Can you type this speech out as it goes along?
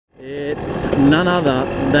It's none other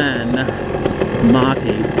than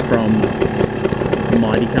Marty from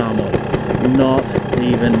Mighty Car Mods. Not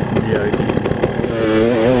even joking.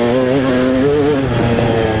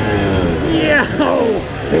 Yeah!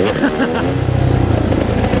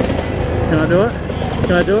 Can I do it?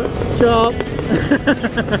 Can I do it? Chop!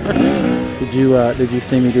 Did you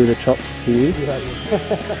see me do the chops to you? Yeah.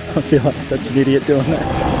 I feel like such an idiot doing that.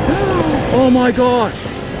 Oh my gosh!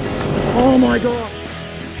 Oh my gosh!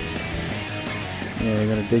 Yeah, we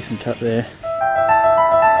got a decent cut there.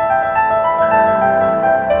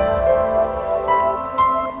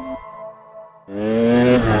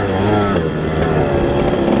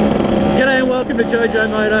 G'day and welcome to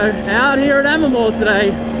JoeJoeMoto. Out here at Onboard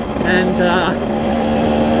today, and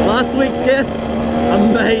last week's guest,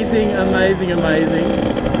 amazing.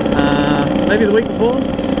 Maybe the week before,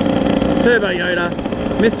 Turbo Yoda,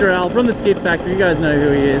 Mr. Al from the Skid Factory. You guys know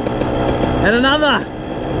who he is. And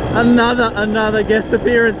another guest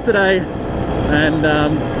appearance today, and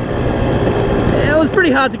it was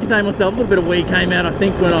pretty hard to contain myself. A little bit of wee came out, I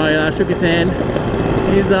think, when I shook his hand.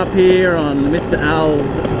 He's up here on Mr.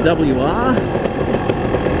 Al's WR.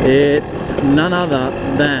 It's none other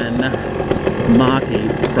than Marty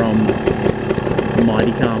from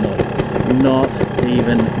Mighty Car Mods. Not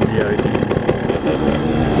even joking.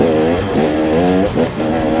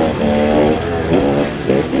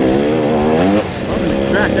 Loving this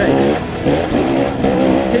track, eh?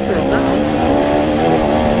 Picture of that one.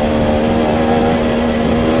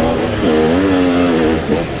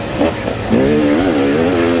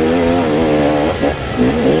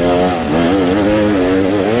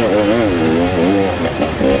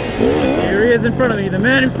 Here he is in front of me, the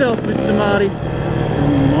man himself, Mr. Marty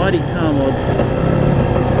from Mighty Car Mods.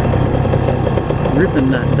 Ripping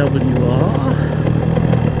that WR.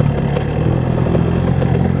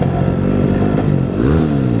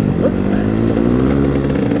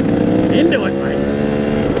 Into it, mate.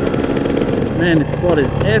 Man, this spot is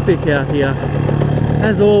epic out here.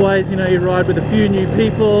 As always, you know, you ride with a few new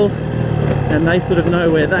people and they sort of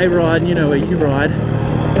know where they ride and you know where you ride.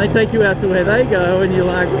 They take you out to where they go and you're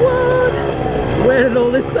like, what? Where did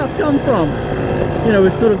all this stuff come from? You know,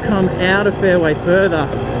 we've sort of come out a fair way further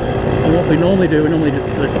than what we normally do. We normally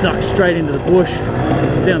just sort of duck straight into the bush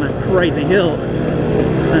down that crazy hill.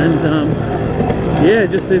 And yeah,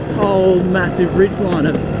 just this whole massive ridge line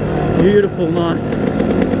of beautiful, nice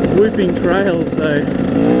whooping trails. So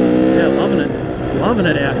yeah, loving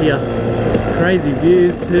it out here. Crazy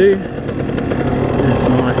views too. It's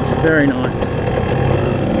nice, very nice.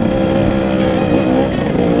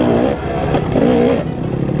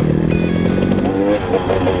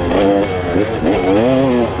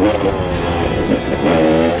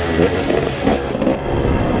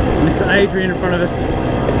 Mr. Adrian in front of us,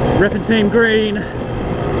 repping Team Green.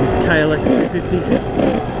 It's KLX 250.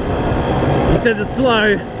 He said it's slow.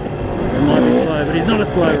 It might be slow, but he's not a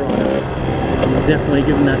slow rider. He's definitely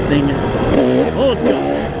giving that thing all it's got.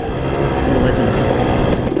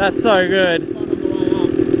 That's so good.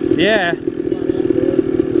 Yeah.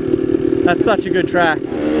 That's such a good track.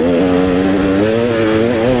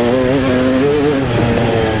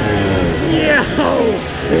 Yeah!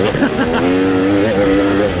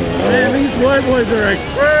 Man, these white boys are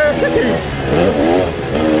extreme!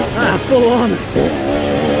 Ah, full on!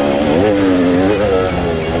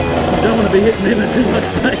 Don't want to be hitting them at too much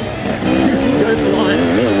pace. Go flying.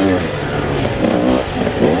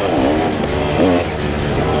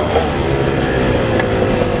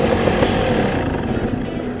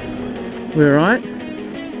 We alright?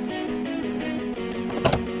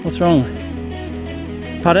 What's wrong?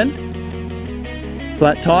 Pardon?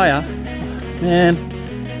 Flat tyre? Man.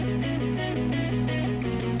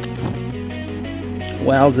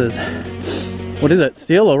 Wowzers. What is it?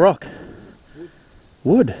 Steel or rock?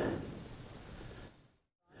 Wood.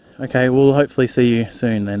 Okay, we'll hopefully see you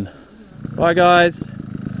soon then. Bye guys.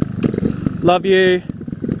 Love you.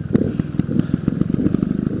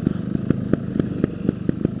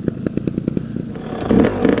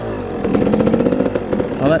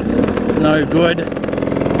 Oh, that's no good.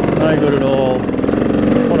 No good at all.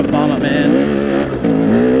 What a bummer, man.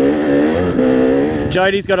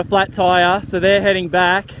 Jody's got a flat tyre, so they're heading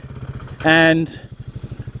back, and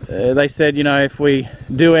they said, you know, if we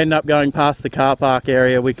do end up going past the car park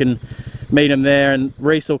area, we can meet them there, and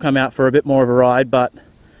Reese will come out for a bit more of a ride, but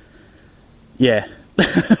yeah.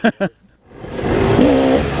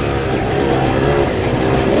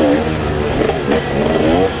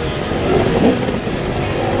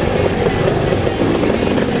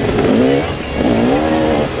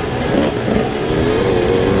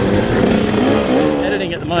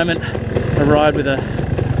 Editing at the moment, a ride with a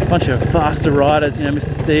bunch of faster riders, you know,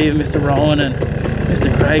 Mr. Steve, Mr. Rowan and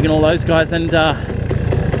Mr. Craig and all those guys. And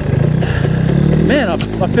man, I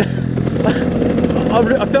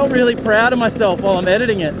felt really proud of myself while I'm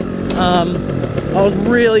editing it. I was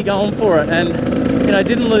really going for it, and you know,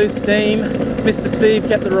 didn't lose steam. Mr. Steve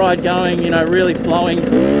kept the ride going, you know, really flowing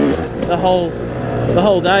the whole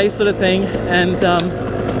day sort of thing. And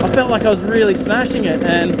I felt like I was really smashing it.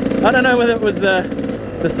 And I don't know whether it was the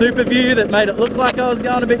super view that made it look like I was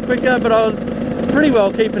going a bit quicker, but I was pretty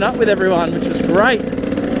well keeping up with everyone, which was great.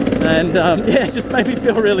 And yeah, it just made me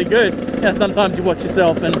feel really good. You know, sometimes you watch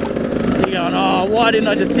yourself and you're going, oh, why didn't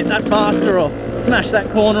I just hit that faster, or smash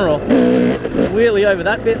that corner, or wheelie over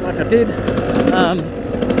that bit like I did.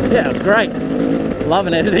 Yeah, it was great.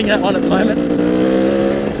 Loving editing that one at the moment.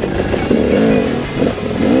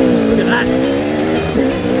 Look at that.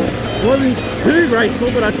 It wasn't too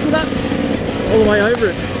graceful, but I stood up all the way over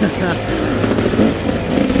it. That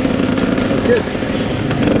was good.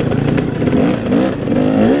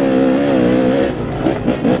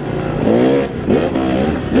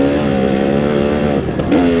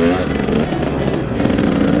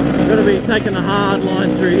 Gotta be taking the hard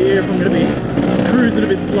lines through here if I'm gonna be cruising a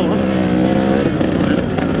bit slower.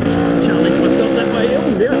 Challenge myself that way.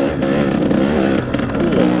 Oh yeah.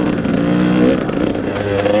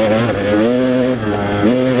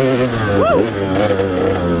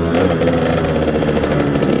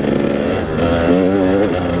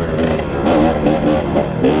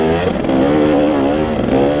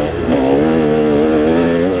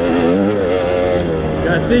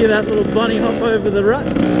 See that little bunny hop over the rut?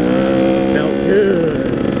 Felt good.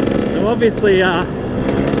 So obviously Al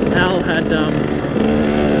had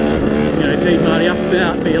you know, teed Marty up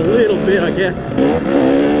about me a little bit, I guess.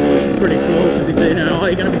 It's pretty cool because he said, you know, oh,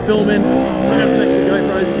 you're going to be filming, I got some extra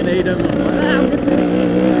GoPros if you need them. I'm like, ah,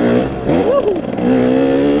 woo!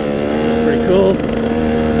 Pretty cool.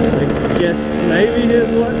 I guess maybe he's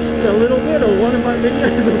watched a little bit or one of my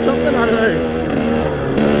videos or something, I don't know.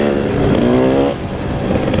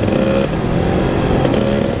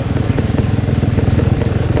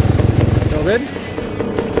 Good.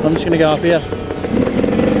 I'm just going to go up here.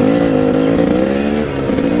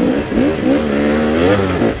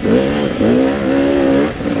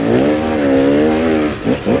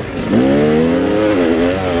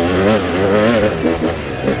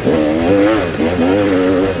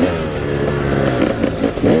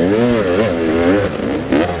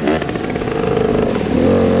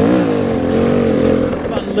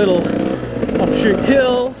 Fun little offshoot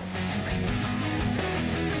hill.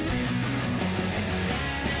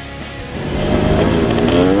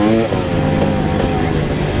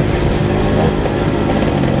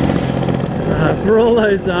 For all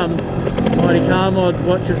those Mighty Car Mods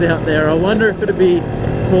watchers out there, I wonder if it'd be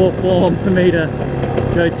poor form for me to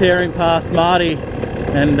go tearing past Marty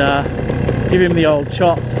and give him the old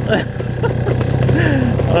chopped. I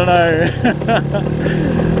don't know.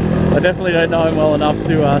 I definitely don't know him well enough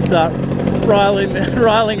to start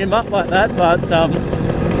riling him up like that, but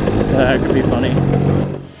it could be funny.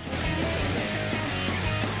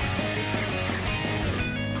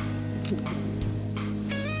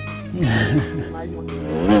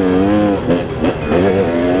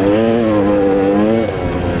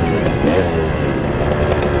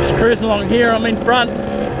 Just cruising along here, I'm in front,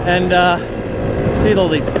 and see all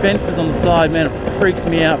these fences on the side. Man, it freaks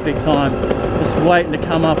me out big time. Just waiting to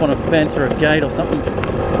come up on a fence or a gate or something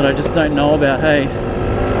that I just don't know about. Hey,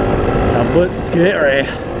 a bit scary.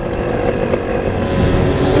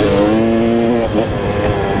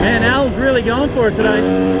 Man, Al's really going for it today.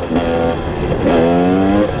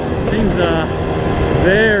 Seems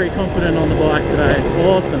very confident on the bike today. It's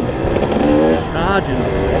awesome. Charging.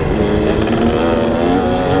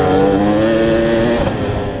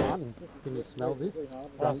 Can you smell this? Oh,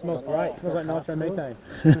 it smells great. It smells like nitromethane.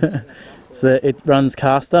 So it runs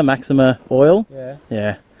Caster, Maxima oil? Yeah.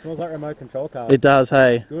 Yeah. It smells like remote control car. It does,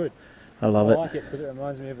 hey. It's good. I love it. I like it because it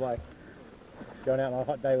reminds me of like going out on a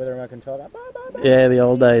hot day with a remote control. Like, bah, bah, bah. Yeah, the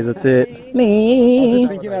old days, that's it. I was just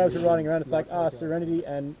thinking that as we're riding around, it's like, Serenity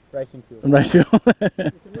and racing fuel. And race fuel.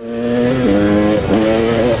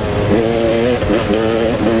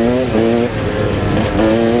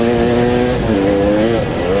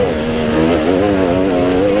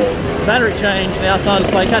 Battery change, now time to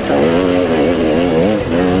play catch up.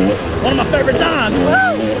 One of my favourite times! Woo!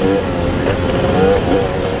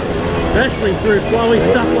 Especially through flowy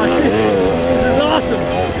stuff like this. This is awesome!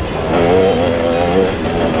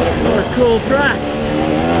 What a cool track!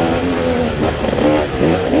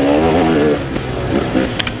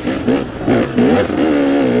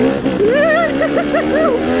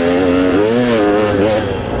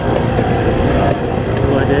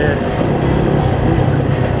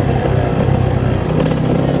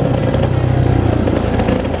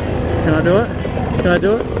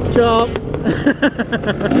 Chop.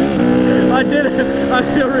 I did it. I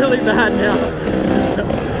feel really bad now.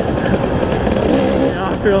 Yeah,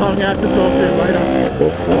 I feel I'm gonna have to talk to him later.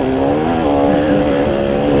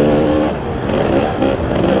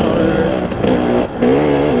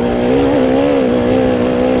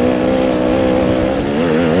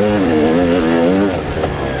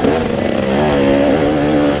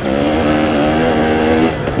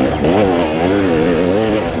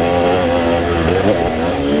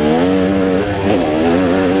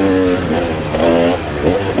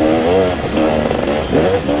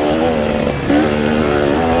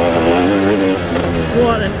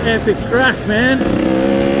 What an epic track, man.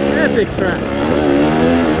 Epic track.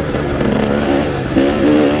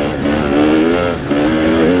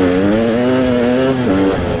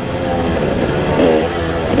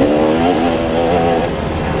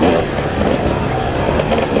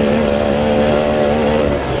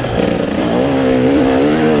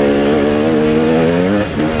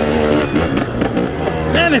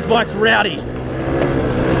 Man, this bike's rowdy.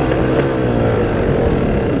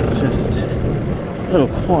 It's just a little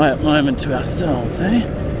quiet moment to ourselves, eh?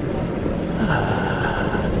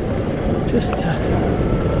 Just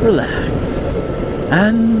relax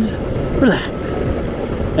and relax.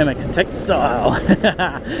 MX Tech style.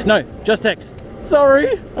 No, just X.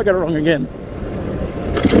 Sorry, I got it wrong again.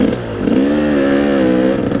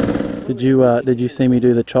 Did you see me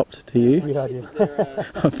do the chopped to you? Yeah, I did.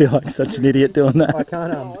 I feel like such an idiot doing that. I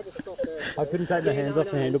can't, I couldn't take my hands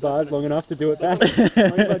off the handlebars long enough to do it back. If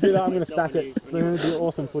I do that, I'm going to stack it. We're going to do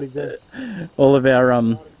awesome footage there. All of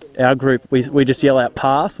our group, we just yell out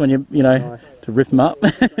pass when you know, nice. To rip them up.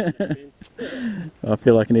 I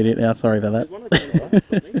feel like an idiot now, sorry about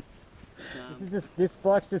that. This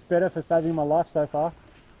bike's just better for saving my life so far.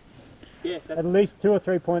 Yeah, at least 2 or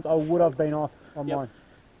 3 points I would have been off on mine.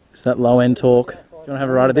 It's that low end torque. Do you want to have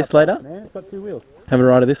a ride of this later? Man, it's got 2 wheels. Have a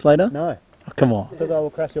ride of this later? No. Oh, come on. Because I will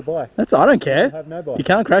crash your bike. I don't care. I have no bike. You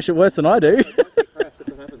can't crash it worse than I do.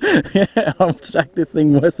 Yeah, I'll stack this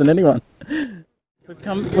thing worse than anyone.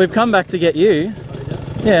 We've come back to get you.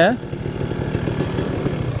 Yeah.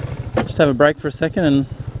 Just have a break for a second. And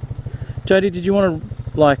Jody, did you want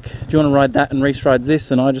to ride that and Reese rides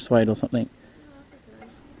this and I just wait or something?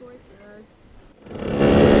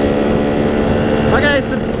 Okay,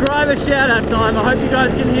 subscriber shout out time. I hope you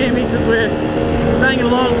guys can hear me because we're banging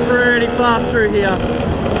along pretty fast through here.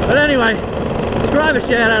 But anyway, subscriber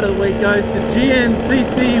shout out of the week goes to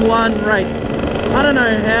GNCC1 Race. I don't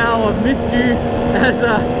know how I've missed you as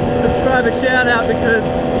a subscriber shout out because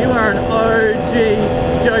you are an OG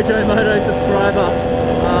JoeJoeMoto subscriber.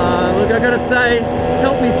 Look, I gotta say,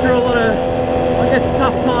 helped me through a lot of, I guess,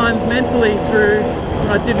 tough times mentally through when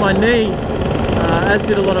I did my knee. As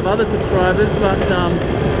did a lot of other subscribers, but you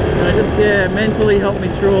know, just mentally helped me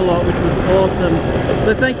through a lot, which was awesome.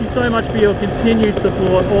 So thank you so much for your continued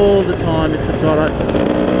support all the time, Mr. Todd. I just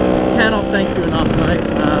cannot thank you enough, mate.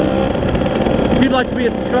 If you'd like to be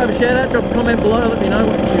a subscriber shout out, drop a comment below, let me know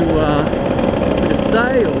what you want to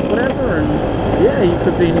say or whatever, and yeah, you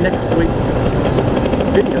could be in next week's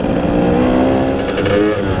video.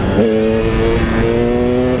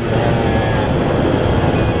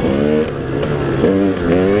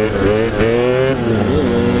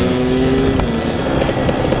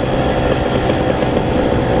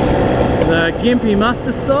 The Gympie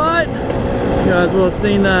muster site, you guys will have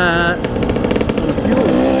seen that on a few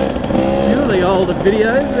of the older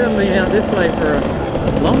videos. We haven't been out this way for a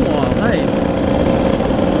long while, hey.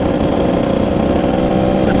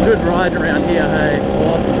 It's a good ride around here, hey,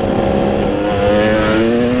 awesome.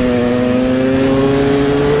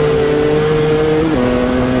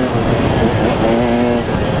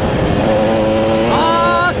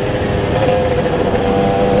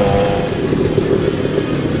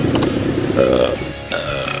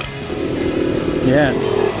 Yeah.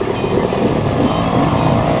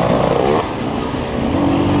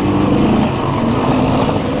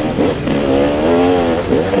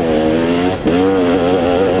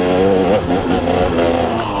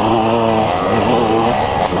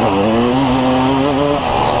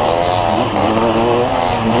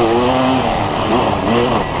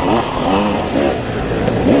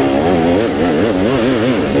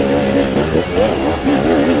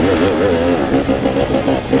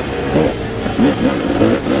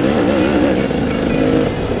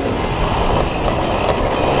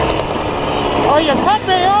 Oh, you cut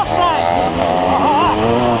me off, mate!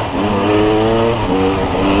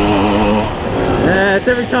 Yeah, it's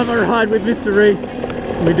every time I ride with Mr. Reese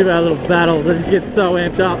and we do our little battles, I just get so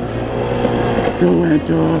amped up. So amped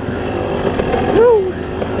up. Woo!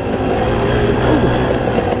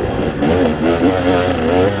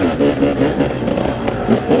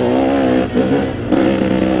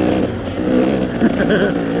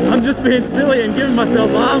 I'm just being silly and giving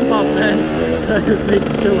myself arm pump, man. I just need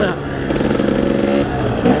to chill out.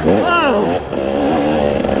 Whoa!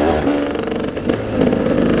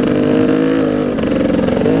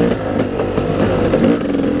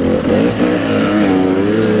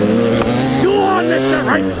 Go on, Mr.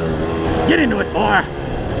 Race! Get into it, boy!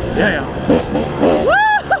 Yeah.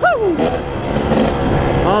 Woo-hoo-hoo!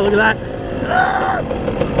 Oh, look at that!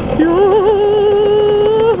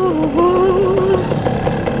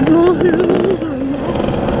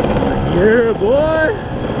 Yeah, boy!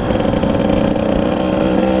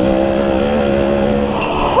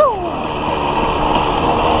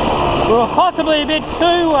 We're possibly a bit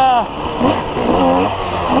too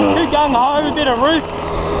gung-ho, a bit of roost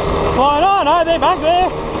flying on. Oh, they're back there.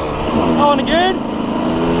 Going good.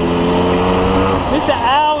 Mr.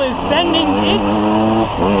 Al is sending it.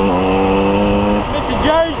 Mr.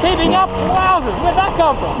 Joe's keeping up. Wowzers, where'd that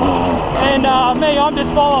come from? And me, I'm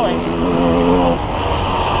just following.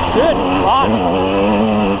 Good run.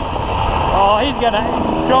 Oh, he's gonna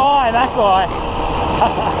try, that guy.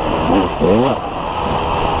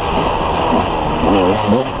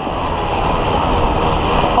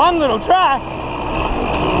 Fun little track.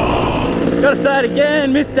 Gotta say it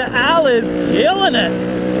again, Mr. Al is killing it.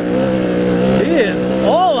 He is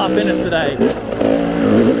all up in it today.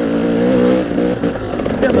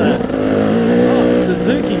 Look at that. Oh,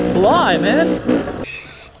 Suzuki Fly, man.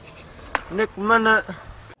 Next minute.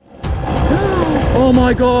 Oh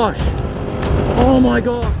my gosh. Oh my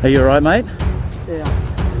gosh. Are you alright, mate? Yeah.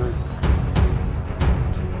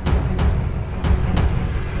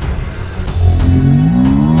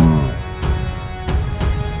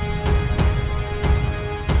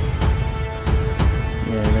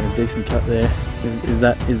 Yeah, you got a decent cut there. Is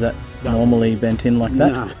that normally bent in like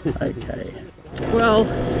that? No. Okay. Well,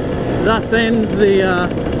 thus ends the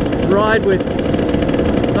ride with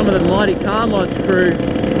some of the mighty Car Mods crew.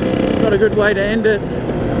 Not a good way to end it,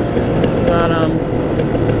 but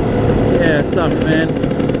yeah, it sucks, man.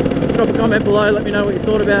 Drop a comment below, let me know what you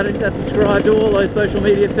thought about it. Hit that subscribe, do all those social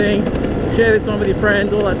media things, share this one with your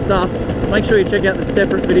friends, all that stuff. Make sure you check out the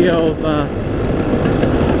separate video of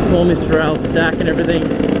poor Mr. Al's stack and everything.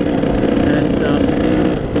 And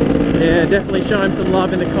yeah, definitely show him some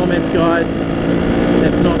love in the comments, guys.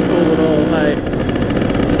 It's not cool at all, hey.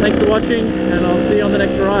 Thanks for watching, and I'll see you on the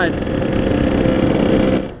next ride.